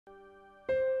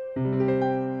Ciao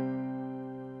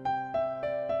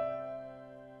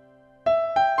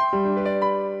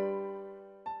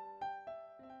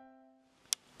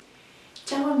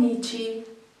amici.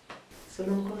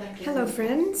 Hello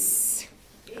friends,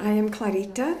 I am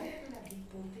Clarita.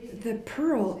 The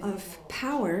pearl of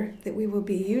power that we will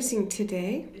be using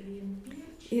today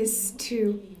is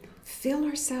to fill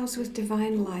ourselves with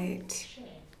divine light,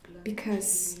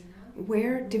 because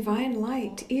where divine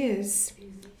light is,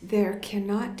 there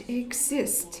cannot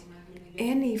exist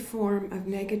any form of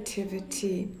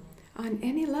negativity on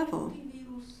any level.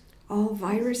 All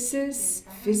viruses,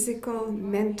 physical,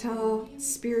 mental,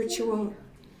 spiritual,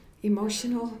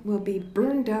 emotional, will be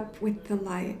burned up with the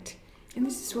light. And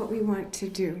this is what we want to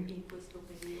do.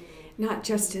 Not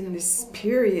just in this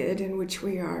period in which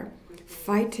we are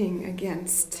fighting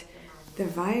against the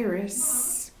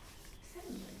virus,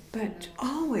 but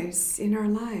always in our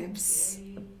lives.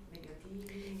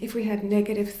 If we had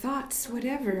negative thoughts,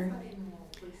 whatever,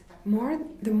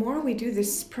 the more we do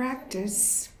this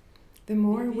practice, the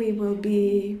more we will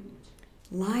be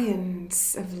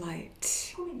lions of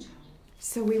light.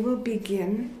 So we will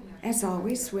begin, as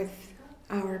always, with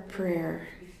our prayer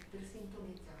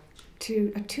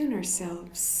to attune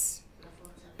ourselves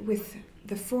with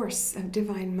the force of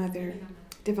Divine Mother.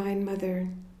 Divine Mother,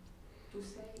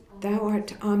 Thou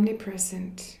art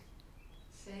omnipresent.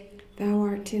 Thou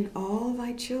art in all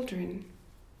Thy children.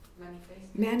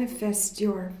 Manifest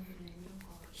Your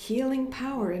healing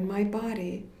power in my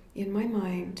body, in my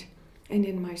mind, and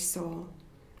in my soul.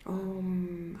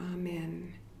 Om.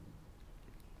 Amen.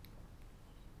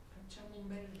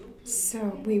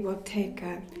 So we will take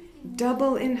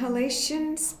double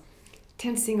inhalations,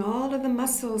 tensing all of the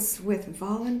muscles with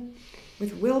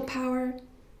willpower.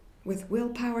 With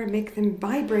willpower, make them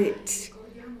vibrate.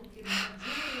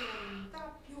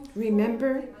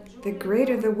 Remember, the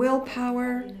greater the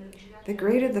willpower, the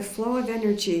greater the flow of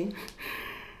energy.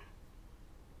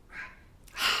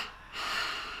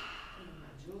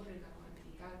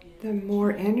 The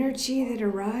more energy that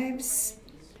arrives,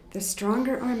 the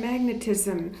stronger our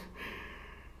magnetism.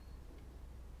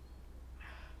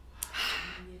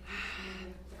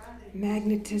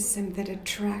 Magnetism that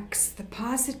attracts the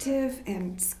positive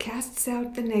and casts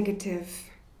out the negative.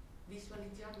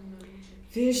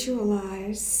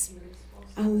 Visualize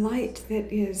a light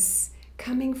that is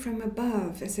coming from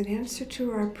above as an answer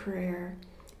to our prayer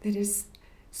that is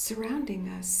surrounding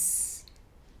us.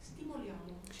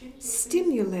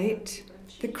 Stimulate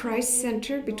the Christ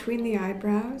center between the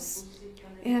eyebrows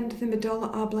and the medulla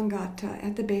oblongata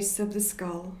at the base of the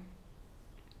skull.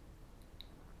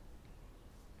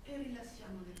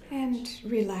 And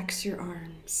relax your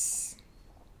arms.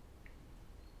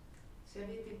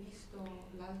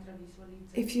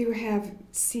 If you have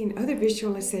seen other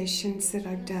visualizations that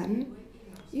I've done,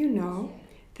 you know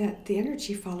that the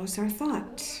energy follows our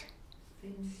thought.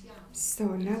 So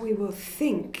now we will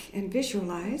think and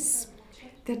visualize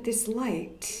that this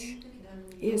light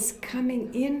is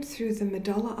coming in through the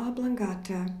medulla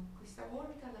oblongata.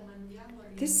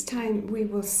 This time we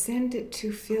will send it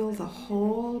to fill the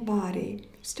whole body,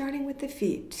 starting with the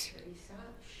feet.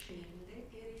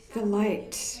 The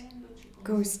light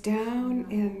goes down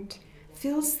and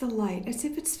fills the light as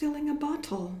if it's filling a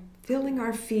bottle, filling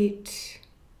our feet.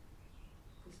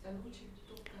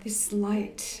 This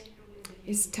light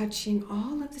is touching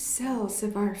all of the cells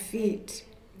of our feet,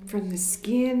 from the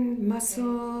skin,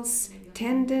 muscles,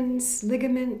 tendons,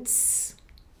 ligaments,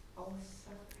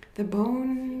 the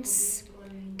bones,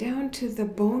 down to the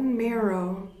bone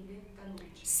marrow.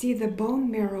 See the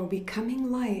bone marrow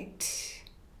becoming light.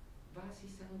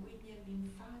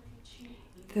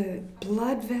 The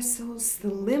blood vessels, the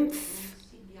lymph,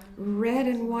 red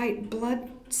and white blood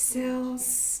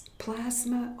cells,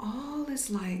 plasma, all is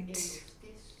light.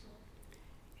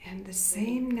 And the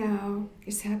same now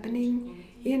is happening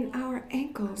in our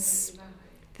ankles.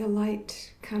 The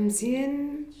light comes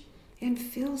in and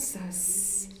fills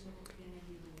us.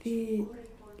 The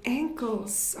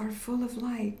ankles are full of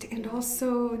light, and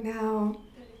also now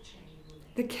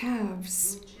the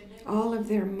calves, all of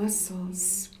their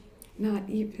muscles, not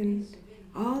even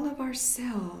all of our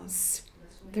cells.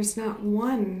 There's not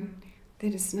one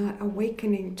that is not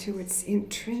awakening to its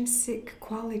intrinsic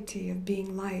quality of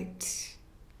being light.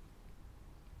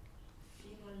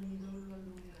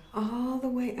 All the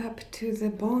way up to the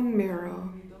bone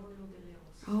marrow,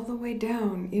 all the way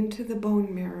down into the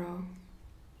bone marrow.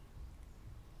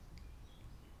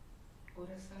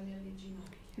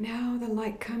 Now the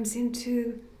light comes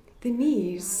into the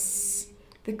knees,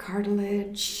 the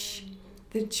cartilage,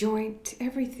 the joint,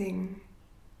 everything.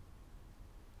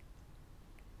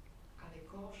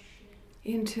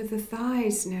 into the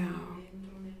thighs now,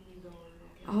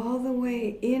 all the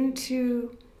way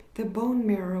into the bone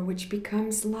marrow, which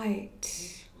becomes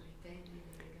light,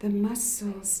 the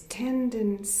muscles,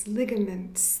 tendons,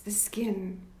 ligaments, the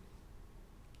skin.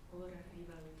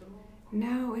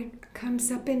 Now it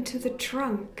comes up into the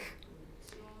trunk.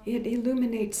 It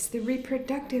illuminates the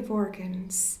reproductive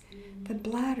organs, the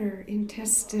bladder,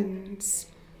 intestines,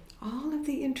 all of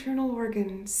the internal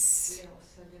organs,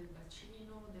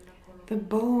 the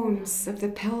bones of the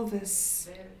pelvis,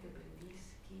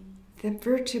 the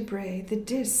vertebrae, the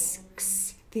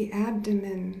discs, the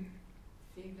abdomen,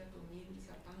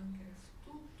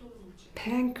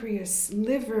 pancreas,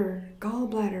 liver,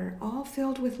 gallbladder, all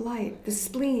filled with light, the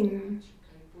spleen,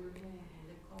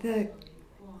 the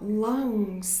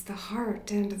lungs, the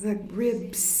heart and the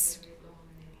ribs,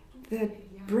 the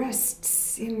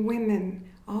breasts in women,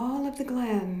 all of the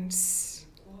glands.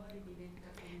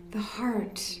 The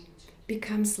heart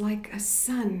becomes like a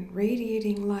sun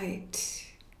radiating light.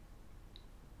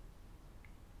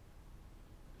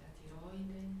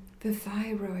 The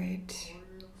thyroid,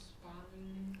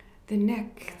 the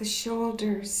neck, the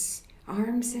shoulders,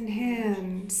 arms and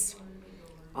hands,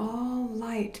 all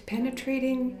light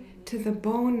penetrating to the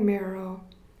bone marrow,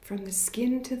 from the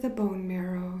skin to the bone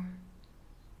marrow.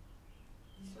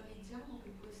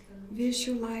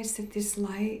 Visualize that this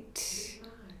light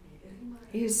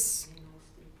is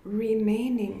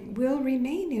remaining, will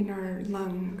remain in our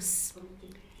lungs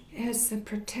as a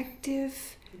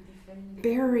protective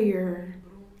barrier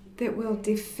that will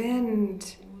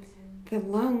defend the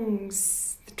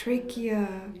lungs, the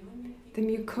trachea, the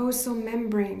mucosal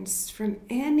membranes from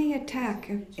any attack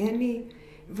of any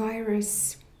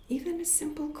virus. Even a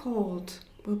simple cold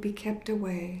will be kept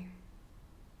away.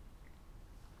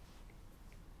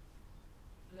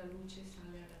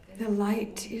 The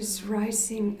light is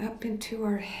rising up into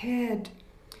our head,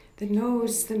 the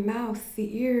nose, the mouth,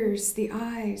 the ears, the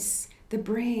eyes, the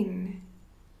brain.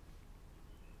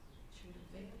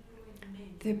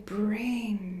 The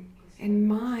brain and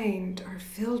mind are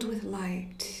filled with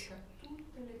light,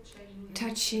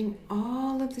 touching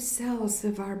all of the cells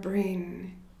of our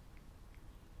brain,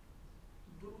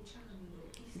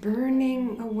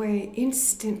 burning away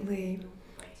instantly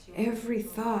every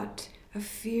thought of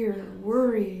fear,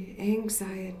 worry,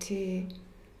 anxiety,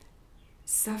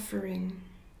 suffering.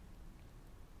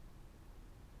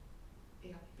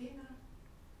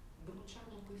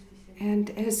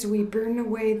 And as we burn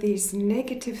away these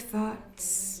negative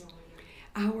thoughts,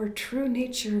 our true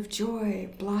nature of joy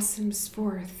blossoms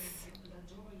forth.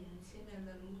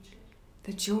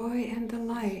 The joy and the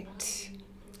light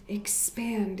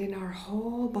expand in our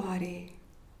whole body.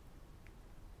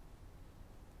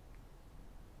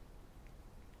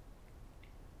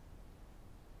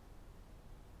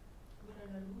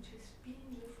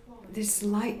 This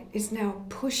light is now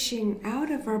pushing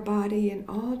out of our body in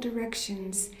all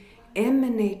directions,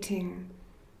 emanating,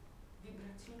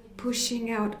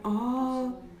 pushing out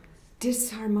all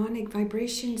disharmonic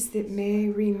vibrations that may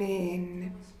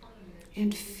remain.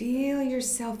 And feel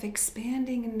yourself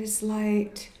expanding in this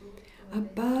light,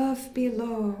 above,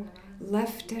 below,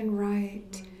 left and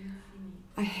right,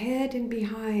 ahead and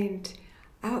behind,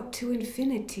 out to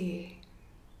infinity.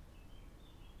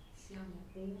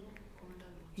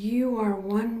 You are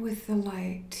one with the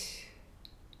light.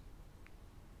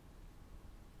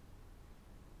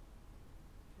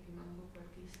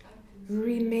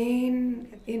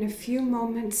 Remain in a few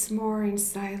moments more in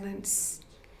silence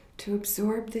to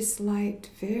absorb this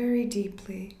light very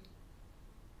deeply.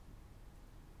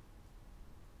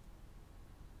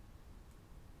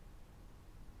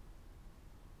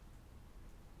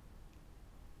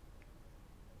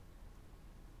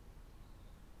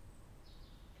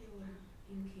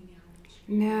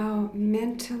 Now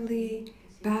mentally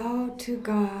bow to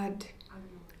God,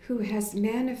 who has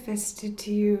manifested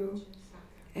to you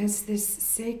as this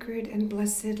sacred and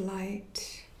blessed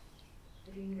light,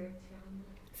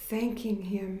 thanking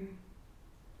Him.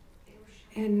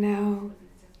 And now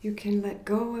you can let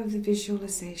go of the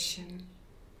visualization.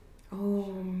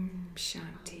 Om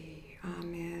Shanti.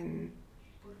 Amen.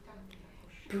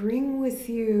 Bring with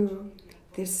you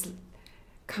this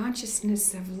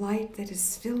consciousness of light that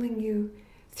is filling you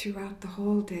throughout the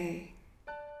whole day.